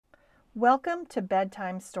Welcome to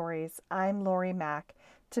Bedtime Stories. I'm Lori Mack.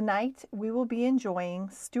 Tonight we will be enjoying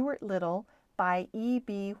Stuart Little by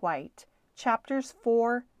E.B. White, chapters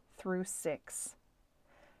 4 through 6.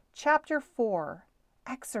 Chapter 4,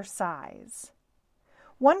 Exercise.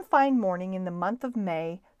 One fine morning in the month of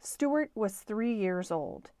May, Stuart was 3 years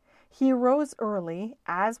old. He arose early,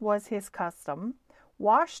 as was his custom,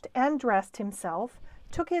 washed and dressed himself,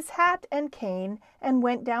 took his hat and cane, and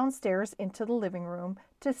went downstairs into the living room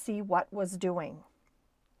to see what was doing.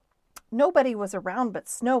 Nobody was around but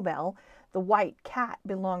Snowbell, the white cat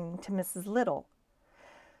belonging to Mrs. Little.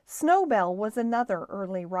 Snowbell was another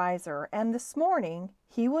early riser, and this morning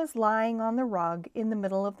he was lying on the rug in the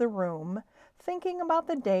middle of the room, thinking about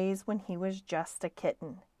the days when he was just a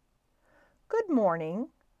kitten. "Good morning,"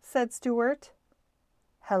 said Stuart.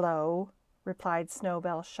 "Hello," replied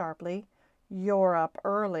Snowbell sharply. "You're up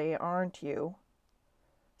early, aren't you?"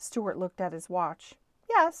 Stuart looked at his watch.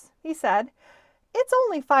 "Yes," he said. "It's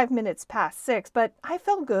only 5 minutes past 6, but I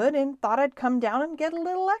felt good and thought I'd come down and get a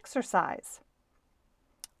little exercise."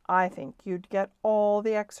 "I think you'd get all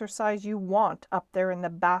the exercise you want up there in the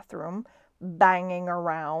bathroom, banging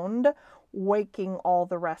around, waking all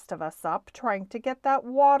the rest of us up, trying to get that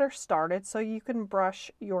water started so you can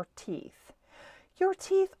brush your teeth. Your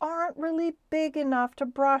teeth aren't really big enough to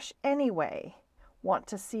brush anyway. Want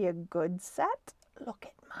to see a good set? Look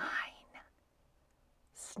at mine."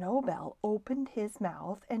 Snowbell opened his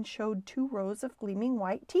mouth and showed 2 rows of gleaming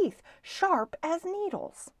white teeth, sharp as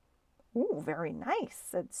needles. "Ooh, very nice,"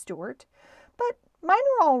 said Stuart. "But mine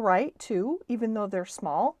are all right, too, even though they're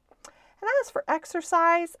small. And as for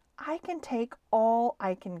exercise, I can take all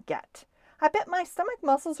I can get. I bet my stomach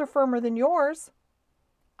muscles are firmer than yours."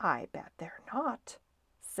 "I bet they're not,"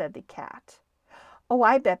 said the cat. "Oh,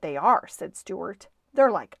 I bet they are," said Stuart. "They're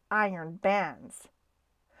like iron bands."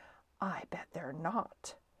 "I bet they're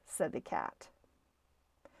not," said the cat.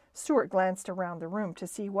 Stuart glanced around the room to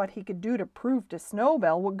see what he could do to prove to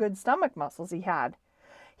Snowbell what good stomach muscles he had.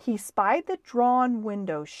 He spied the drawn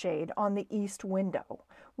window shade on the east window,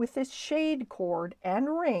 with its shade cord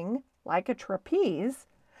and ring, like a trapeze,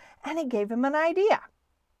 and it gave him an idea.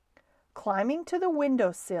 Climbing to the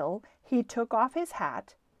window sill, he took off his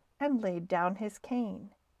hat and laid down his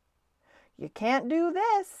cane. "You can't do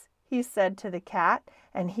this," he said to the cat,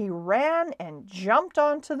 and he ran and jumped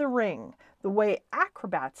onto the ring, the way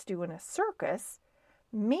acrobats do in a circus,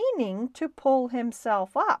 meaning to pull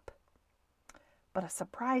himself up. But a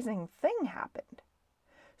surprising thing happened.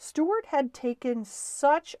 Stuart had taken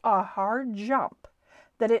such a hard jump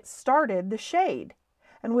that it started the shade,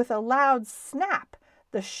 and with a loud snap,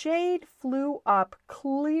 the shade flew up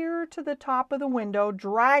clear to the top of the window,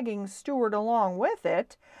 dragging Stuart along with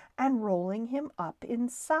it and rolling him up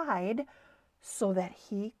inside so that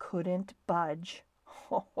he couldn't budge.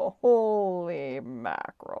 "Holy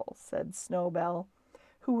mackerel," said Snowbell,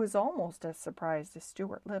 who was almost as surprised as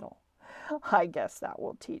Stuart Little. "I guess that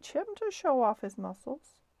will teach him to show off his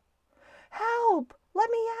muscles." "Help! Let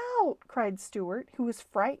me out!" cried Stuart, who was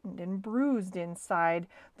frightened and bruised inside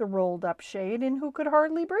the rolled-up shade and who could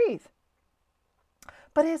hardly breathe.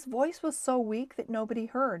 But his voice was so weak that nobody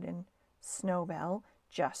heard, and Snowbell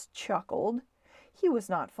just chuckled. He was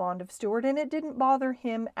not fond of Stuart, and it didn't bother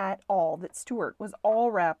him at all that Stuart was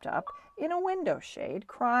all wrapped up in a window shade,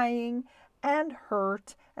 crying and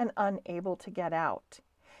hurt and unable to get out.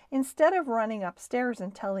 Instead of running upstairs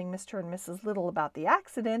and telling Mr. and Mrs. Little about the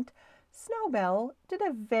accident, Snowbell did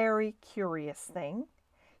a very curious thing.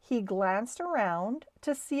 He glanced around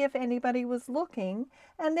to see if anybody was looking,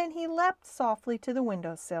 and then he leapt softly to the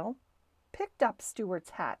windowsill, picked up Stuart's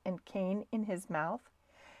hat and cane in his mouth,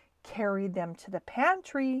 carried them to the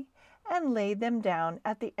pantry, and laid them down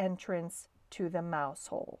at the entrance to the mouse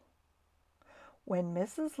hole. When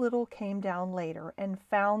Mrs. Little came down later and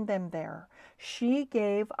found them there, she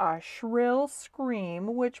gave a shrill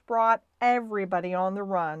scream which brought everybody on the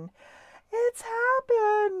run. "It's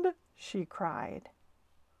happened!" she cried.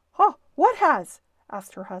 "Oh, what has?"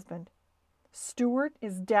 asked her husband. "Stuart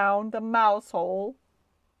is down the mouse hole."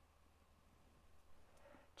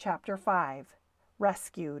 Chapter 5,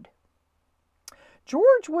 Rescued.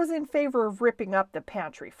 George was in favor of ripping up the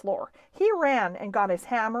pantry floor. He ran and got his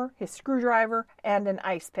hammer, his screwdriver, and an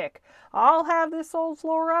ice pick. "I'll have this old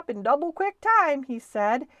floor up in double quick time," he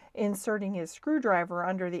said, inserting his screwdriver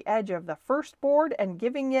under the edge of the first board and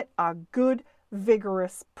giving it a good,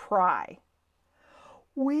 vigorous pry.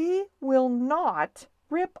 "We will not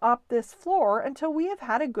rip up this floor until we have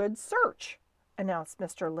had a good search," announced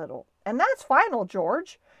Mr. Little. "And that's final,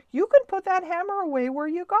 George. You can put that hammer away where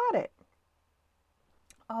you got it."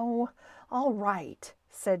 "Oh, all right,"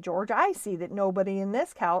 said George. "I see that nobody in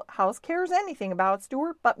this house cares anything about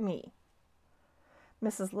Stuart but me."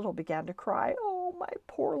 Mrs. Little began to cry. "Oh, my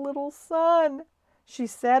poor little son," she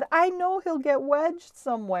said. "I know he'll get wedged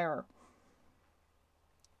somewhere."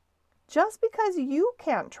 "Just because you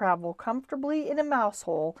can't travel comfortably in a mouse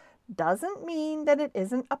hole doesn't mean that it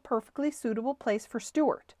isn't a perfectly suitable place for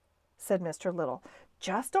Stuart," said Mr. Little.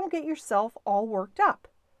 "Just don't get yourself all worked up."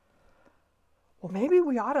 "Well, maybe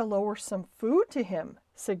we ought to lower some food to him,"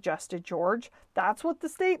 suggested George. "That's what the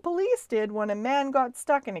state police did when a man got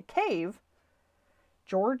stuck in a cave."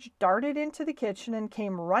 George darted into the kitchen and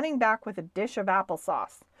came running back with a dish of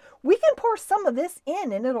applesauce. "We can pour some of this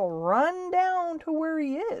in and it'll run down to where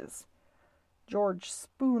he is." George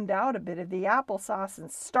spooned out a bit of the applesauce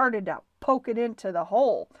and started to poke it into the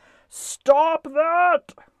hole. "Stop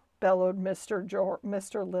that!" bellowed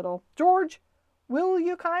Mr. Little. "George, will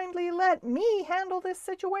you kindly let me handle this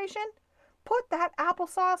situation? Put that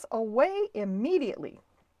applesauce away immediately."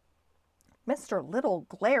 Mr. Little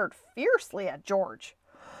glared fiercely at George.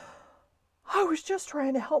 "I was just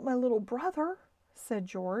trying to help my little brother," said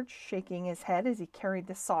George, shaking his head as he carried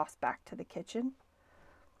the sauce back to the kitchen.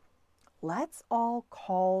 "Let's all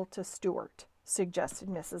call to Stuart," suggested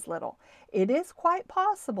Mrs. Little. "It is quite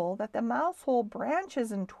possible that the mouse hole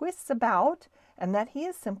branches and twists about and that he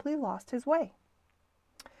has simply lost his way."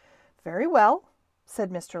 "Very well,"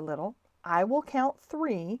 said Mr. Little. "I will count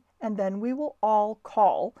 3 and then we will all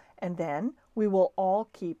call, and then we will all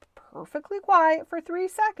keep perfectly quiet for 3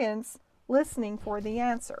 seconds, listening for the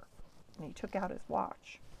answer." And he took out his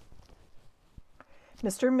watch.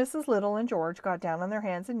 Mr. and Mrs. Little and George got down on their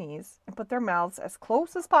hands and knees and put their mouths as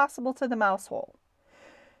close as possible to the mouse hole.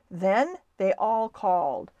 Then they all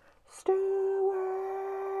called, "Stuart!"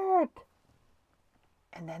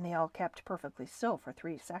 And then they all kept perfectly still for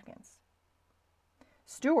 3 seconds.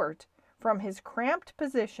 Stuart, from his cramped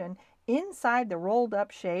position inside the rolled-up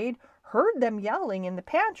shade, heard them yelling in the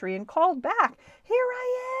pantry and called back, "Here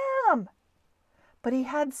I am!" But he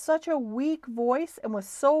had such a weak voice and was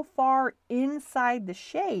so far inside the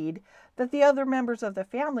shade that the other members of the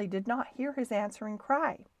family did not hear his answering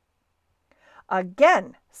cry.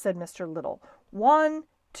 "Again," said Mr. Little. "1,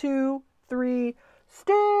 2, 3,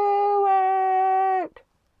 Stuart!"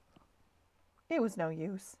 It was no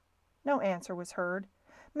use. No answer was heard.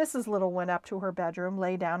 Mrs. Little went up to her bedroom,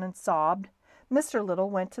 lay down and sobbed. Mr.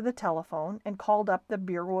 Little went to the telephone and called up the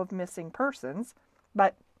Bureau of Missing Persons,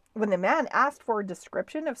 but when the man asked for a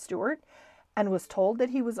description of Stuart and was told that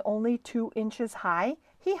he was only 2 inches high,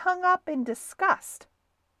 he hung up in disgust.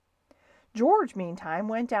 George, meantime,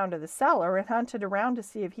 went down to the cellar and hunted around to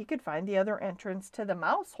see if he could find the other entrance to the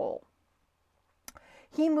mouse hole.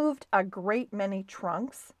 He moved a great many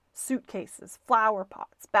trunks, suitcases, flower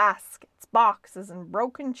pots, baskets, boxes, and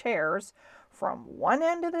broken chairs from one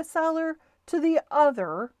end of the cellar to the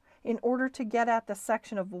other in order to get at the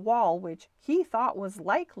section of wall which he thought was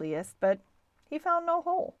likeliest, but he found no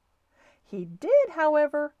hole. He did,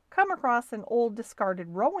 however, come across an old discarded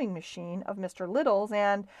rowing machine of Mr. Little's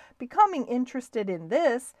and, becoming interested in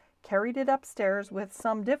this, carried it upstairs with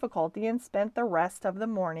some difficulty and spent the rest of the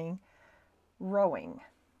morning rowing.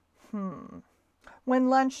 When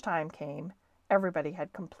lunchtime came, everybody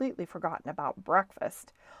had completely forgotten about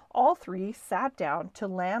breakfast. All 3 sat down to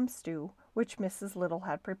lamb stew, which Mrs. Little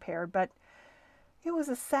had prepared, but it was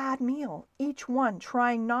a sad meal, each one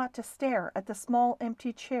trying not to stare at the small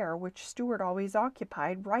empty chair which Stuart always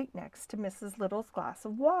occupied right next to Mrs. Little's glass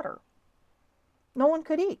of water. No one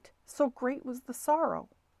could eat, so great was the sorrow.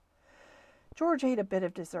 George ate a bit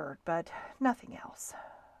of dessert, but nothing else.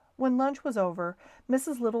 When lunch was over,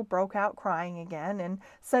 Mrs. Little broke out crying again and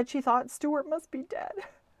said she thought Stuart must be dead.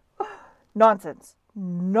 "Nonsense!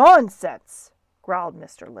 Nonsense!" growled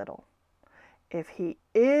Mr. Little. "If he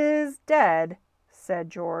is dead,"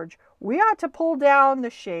 said George, "we ought to pull down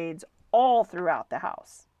the shades all throughout the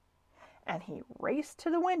house." And he raced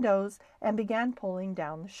to the windows and began pulling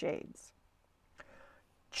down the shades.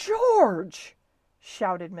 "George!"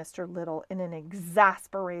 shouted Mr. Little in an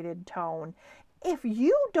exasperated tone, "if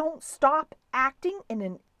you don't stop acting in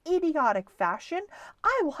an idiotic fashion,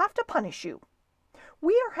 I will have to punish you.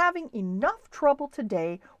 We are having enough trouble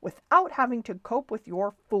today without having to cope with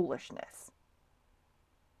your foolishness."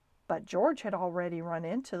 But George had already run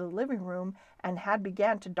into the living room and had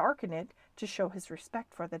begun to darken it to show his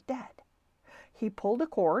respect for the dead. He pulled a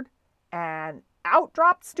cord, and out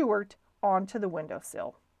dropped Stuart onto the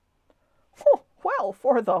windowsill. "Oh, well,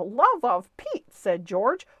 for the love of Pete," said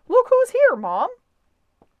George. "Look who's here, Mom."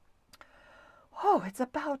 "Oh, it's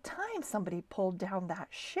about time somebody pulled down that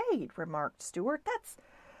shade," remarked Stuart. That's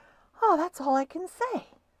all I can say."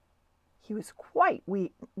 He was quite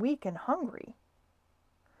weak and hungry.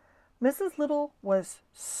 Mrs. Little was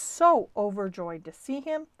so overjoyed to see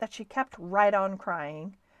him that she kept right on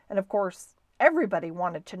crying, and of course everybody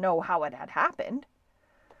wanted to know how it had happened.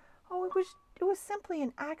 "Oh, it was simply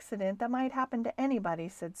an accident that might happen to anybody,"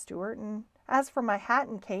 said Stuart, "and as for my hat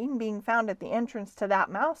and cane being found at the entrance to that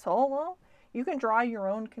mouse hole, well, you can draw your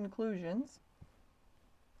own conclusions."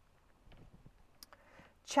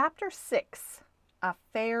 Chapter 6. A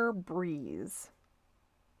Fair Breeze.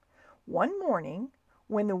 One morning,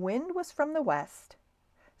 when the wind was from the west,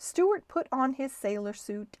 Stuart put on his sailor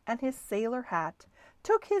suit and his sailor hat,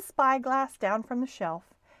 took his spyglass down from the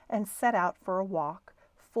shelf, and set out for a walk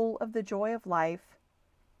full of the joy of life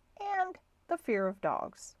and the fear of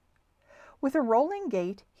dogs. With a rolling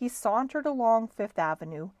gait, he sauntered along Fifth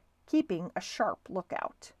Avenue, keeping a sharp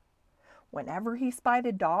lookout. Whenever he spied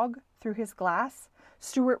a dog through his glass,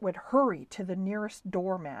 Stuart would hurry to the nearest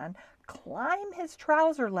doorman, climb his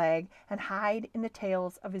trouser leg, and hide in the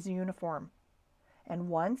tails of his uniform. And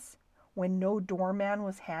once, when no doorman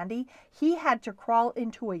was handy, he had to crawl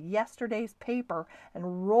into a yesterday's paper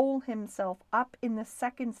and roll himself up in the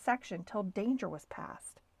second section till danger was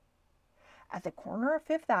past. At the corner of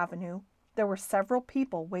Fifth Avenue, there were several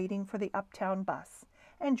people waiting for the uptown bus,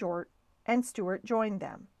 and Stuart joined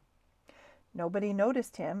them. Nobody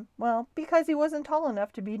noticed him, well, because he wasn't tall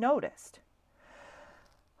enough to be noticed.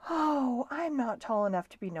 "Oh, I'm not tall enough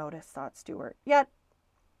to be noticed," thought Stuart. "Yet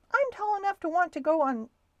I'm tall enough to want to go on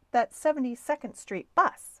that 72nd Street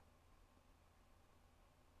bus."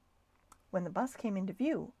 When the bus came into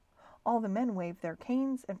view, all the men waved their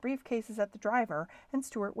canes and briefcases at the driver, and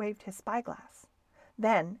Stuart waved his spyglass.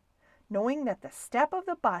 Then, knowing that the step of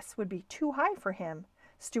the bus would be too high for him,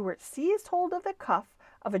 Stuart seized hold of the cuff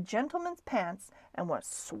of a gentleman's pants and was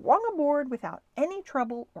swung aboard without any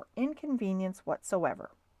trouble or inconvenience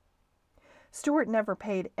whatsoever. Stuart never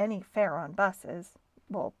paid any fare on buses,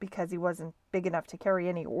 well, because he wasn't big enough to carry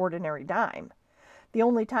any ordinary dime. The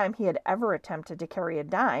only time he had ever attempted to carry a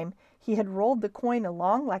dime, he had rolled the coin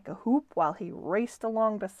along like a hoop while he raced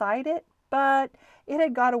along beside it, but it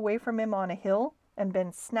had got away from him on a hill and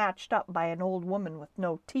been snatched up by an old woman with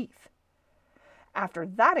no teeth. After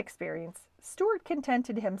that experience, Stuart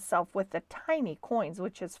contented himself with the tiny coins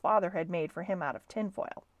which his father had made for him out of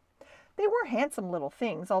tinfoil. They were handsome little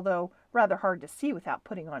things, although rather hard to see without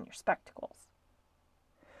putting on your spectacles.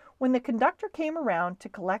 When the conductor came around to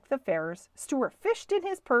collect the fares, Stuart fished in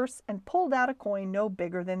his purse and pulled out a coin no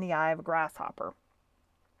bigger than the eye of a grasshopper.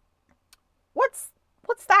 What's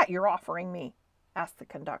that you're offering me?" asked the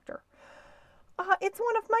conductor. It's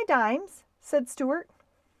one of my dimes," said Stuart.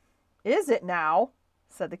 "Is it now?"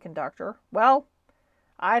 said the conductor. "Well,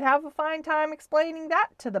 I'd have a fine time explaining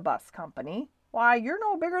that to the bus company. Why, you're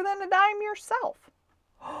no bigger than a dime yourself."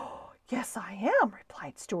 "Oh, yes, I am,"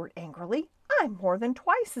 replied Stuart angrily. "I'm more than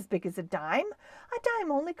twice as big as a dime. A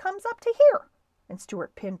dime only comes up to here," and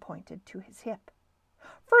Stuart pinpointed to his hip.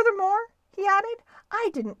 "Furthermore," he added, "I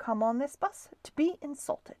didn't come on this bus to be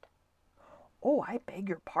insulted." "Oh, I beg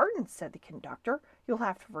your pardon," said the conductor. "You'll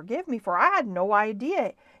have to forgive me, for I had no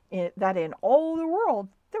idea that in all the world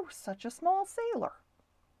there was such a small sailor."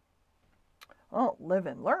 "Oh, live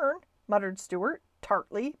and learn," muttered Stuart,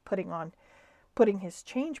 tartly, putting his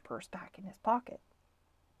change purse back in his pocket.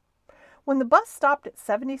 When the bus stopped at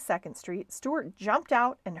 72nd Street, Stuart jumped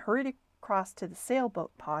out and hurried across to the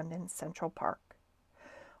sailboat pond in Central Park.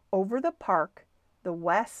 Over the park, the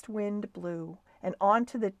west wind blew, and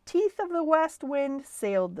onto the teeth of the west wind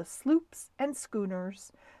sailed the sloops and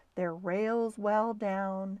schooners, their rails well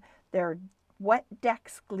down, their wet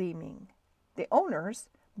decks gleaming. The owners,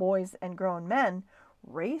 boys and grown men,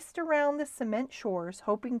 raced around the cement shores,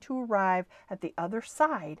 hoping to arrive at the other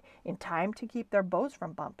side in time to keep their boats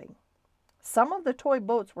from bumping. Some of the toy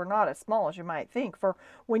boats were not as small as you might think, for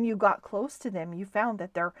when you got close to them, you found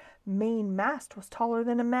that their main mast was taller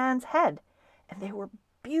than a man's head, and they were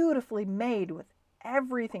beautifully made with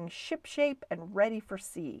everything shipshape and ready for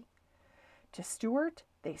sea. To Stuart,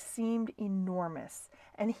 they seemed enormous,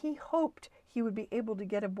 and he hoped he would be able to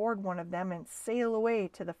get aboard one of them and sail away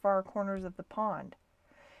to the far corners of the pond.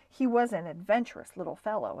 He was an adventurous little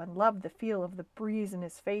fellow and loved the feel of the breeze in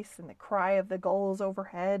his face and the cry of the gulls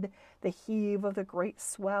overhead, the heave of the great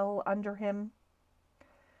swell under him.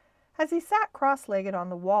 As he sat cross-legged on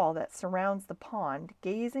the wall that surrounds the pond,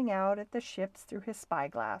 gazing out at the ships through his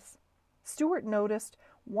spyglass, Stuart noticed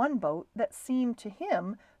one boat that seemed to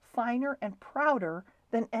him finer and prouder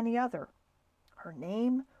than any other. Her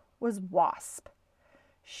name was Wasp.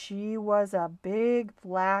 She was a big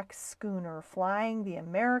black schooner flying the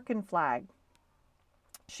American flag.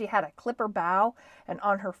 She had a clipper bow, and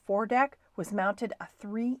on her foredeck was mounted a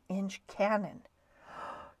 3-inch cannon.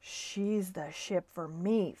 She's the ship for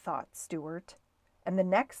me, thought Stuart. And the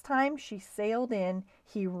next time she sailed in,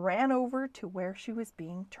 he ran over to where she was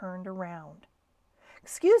being turned around.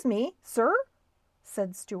 "Excuse me, sir,"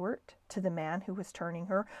 said Stuart to the man who was turning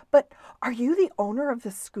her, "but are you the owner of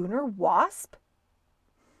the schooner Wasp?"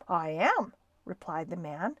 "I am," replied the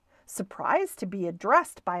man, surprised to be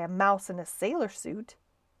addressed by a mouse in a sailor suit.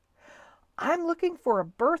 "I'm looking for a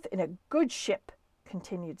berth in a good ship,"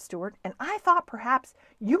 continued Stuart, "and I thought perhaps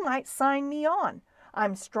you might sign me on.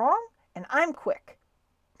 I'm strong and I'm quick."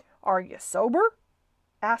 "Are you sober?"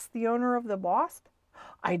 asked the owner of the Wasp.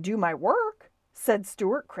 "I do my work," said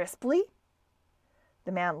Stuart crisply.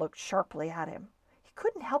 The man looked sharply at him. He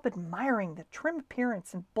couldn't help admiring the trim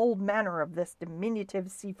appearance and bold manner of this diminutive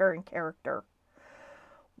seafaring character.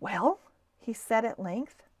 "Well," he said at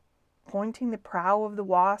length, pointing the prow of the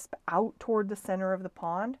Wasp out toward the center of the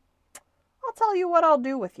pond, "I'll tell you what I'll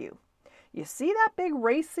do with you. You see that big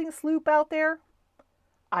racing sloop out there?"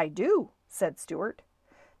 "I do," said Stuart.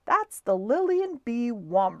 "That's the Lillian B.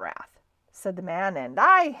 Womrath," said the man, "and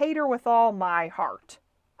I hate her with all my heart."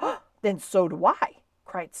 "Then so do I,"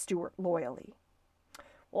 cried Stuart loyally.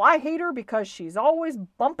 "Well, I hate her because she's always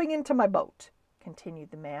bumping into my boat," continued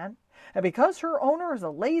the man, "and because her owner is a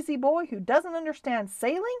lazy boy who doesn't understand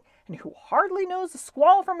sailing and who hardly knows a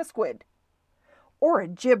squall from a squid." "Or a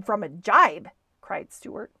jib from a jibe," cried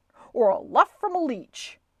Stuart. "Or a luff from a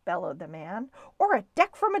leech," bellowed the man. "Or a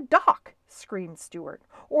deck from a dock," screamed Stuart.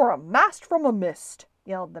 "Or a mast from a mist,"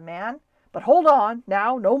 yelled the man. "But hold on,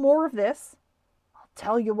 now, no more of this. I'll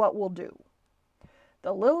tell you what we'll do.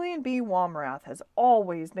 The Lillian B. Womrath has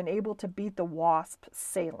always been able to beat the Wasp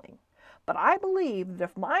sailing, but I believe that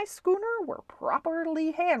if my schooner were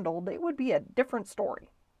properly handled, it would be a different story.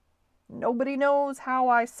 Nobody knows how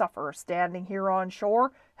I suffer standing here on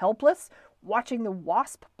shore, helpless, watching the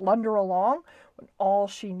Wasp blunder along when all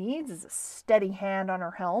she needs is a steady hand on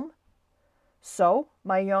her helm. So,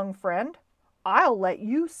 my young friend, I'll let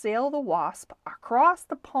you sail the Wasp across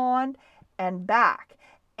the pond and back,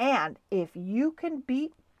 and if you can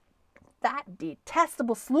beat that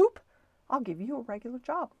detestable sloop, I'll give you a regular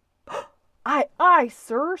job." Aye,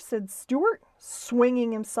 sir," said Stuart,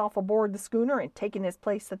 swinging himself aboard the schooner and taking his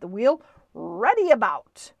place at the wheel. "Ready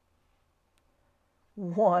about."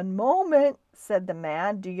 "One moment," said the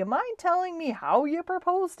man. "Do you mind telling me how you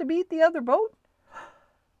propose to beat the other boat?"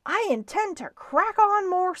 "I intend to crack on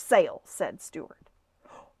more sail," said Stuart.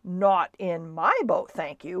 "Not in my boat,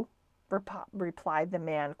 thank you," replied the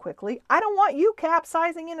man quickly. "I don't want you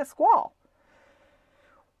capsizing in a squall."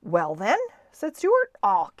 "Well then," said Stuart,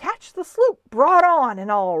 "I'll catch the sloop broad on,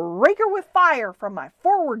 and I'll rake her with fire from my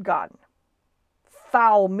forward gun."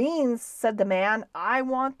 "Foul means," said the man. "I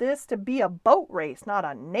want this to be a boat race, not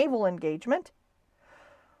a naval engagement."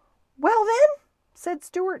 "Well then," said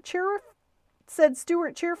Stuart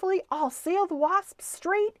cheerfully, "I'll sail the Wasp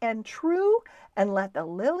straight and true and let the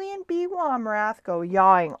Lillian B. Womrath go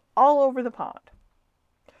yawing all over the pond."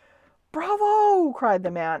 "Bravo!" cried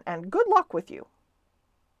the man, "and good luck with you."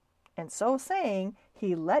 And so saying,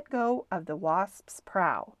 he let go of the Wasp's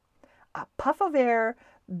prow. A puff of air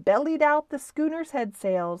bellied out the schooner's head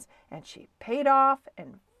sails, and she paid off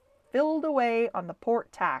and filled away on the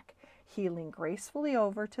port tack, heeling gracefully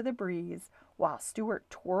over to the breeze, while Stuart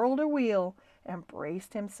twirled a wheel and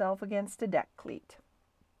braced himself against a deck cleat.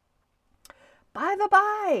 "By the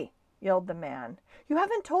by," yelled the man, "you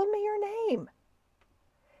haven't told me your name."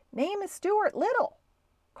 "Name is Stuart Little,"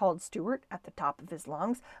 called Stuart at the top of his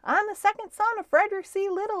lungs. "I'm the second son of Frederick C.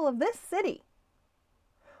 Little of this city."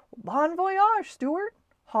 "Bon voyage, Stuart,"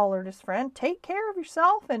 hollered his friend. "Take care of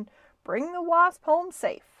yourself and bring the Wasp home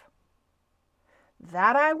safe."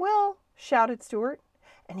 "That I will," shouted Stuart,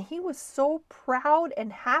 and he was so proud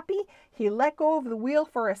and happy he let go of the wheel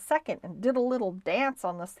for a second and did a little dance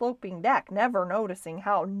on the sloping deck, never noticing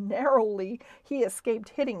how narrowly he escaped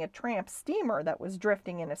hitting a tramp steamer that was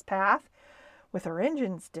drifting in his path, with her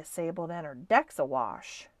engines disabled and her decks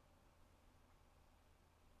awash.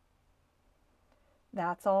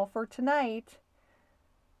 That's all for tonight.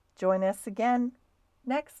 Join us again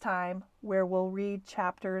next time where we'll read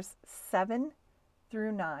chapters 7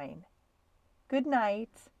 through 9. Good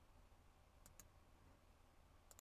night.